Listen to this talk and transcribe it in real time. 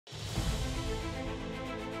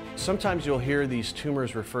Sometimes you'll hear these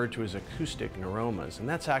tumors referred to as acoustic neuromas, and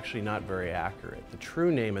that's actually not very accurate. The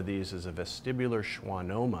true name of these is a vestibular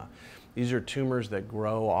schwannoma. These are tumors that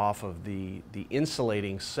grow off of the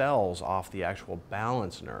insulating cells off the actual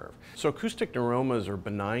balance nerve. So acoustic neuromas are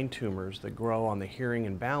benign tumors that grow on the hearing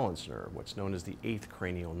and balance nerve, what's known as the 8th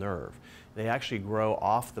cranial nerve. They actually grow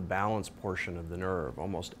off the balance portion of the nerve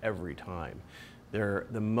almost every time. They're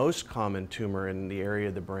the most common tumor in the area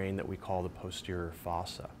of the brain that we call the posterior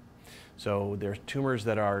fossa. So they're tumors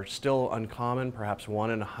that are still uncommon, perhaps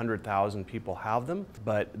 1 in 100,000 people have them,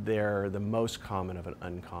 but they're the most common of an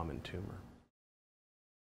uncommon tumor.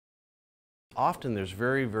 Often there's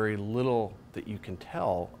very, very little that you can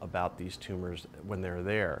tell about these tumors when they're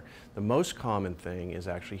there. The most common thing is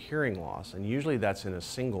actually hearing loss, and usually that's in a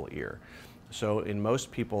single ear. So in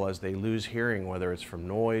most people, as they lose hearing, whether it's from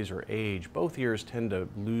noise or age, both ears tend to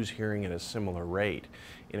lose hearing at a similar rate.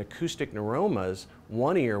 In acoustic neuromas,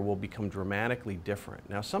 one ear will become dramatically different.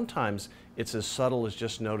 Now sometimes it's as subtle as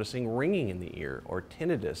just noticing ringing in the ear or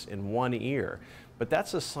tinnitus in one ear, but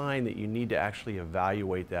that's a sign that you need to actually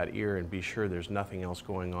evaluate that ear and be sure there's nothing else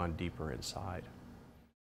going on deeper inside.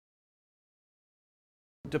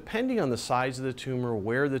 Depending on the size of the tumor,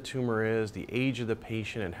 where the tumor is, the age of the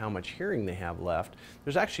patient, and how much hearing they have left,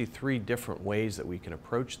 there's actually 3 different ways that we can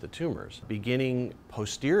approach the tumors. Beginning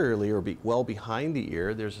posteriorly or well behind the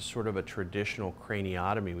ear, there's a sort of a traditional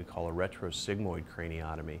craniotomy we call a retrosigmoid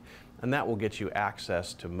craniotomy, and that will get you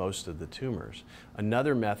access to most of the tumors.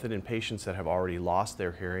 Another method in patients that have already lost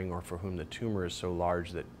their hearing or for whom the tumor is so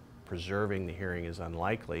large that preserving the hearing is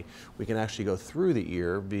unlikely, we can actually go through the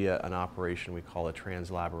ear via an operation we call a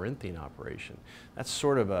translabyrinthine operation. That's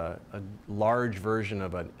sort of a large version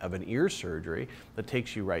of an ear surgery that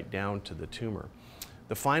takes you right down to the tumor.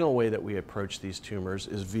 The final way that we approach these tumors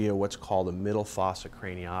is via what's called a middle fossa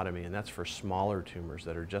craniotomy, and that's for smaller tumors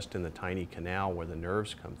that are just in the tiny canal where the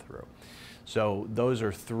nerves come through. So those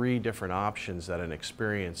are 3 different options that an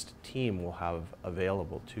experienced team will have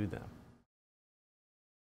available to them.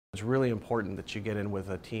 It's really important that you get in with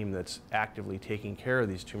a team that's actively taking care of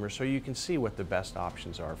these tumors so you can see what the best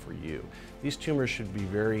options are for you. These tumors should be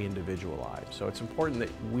very individualized, so it's important that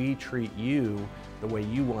we treat you the way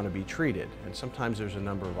you want to be treated, and sometimes there's a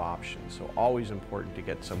number of options, so always important to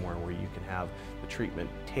get somewhere where you can have the treatment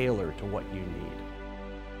tailored to what you need.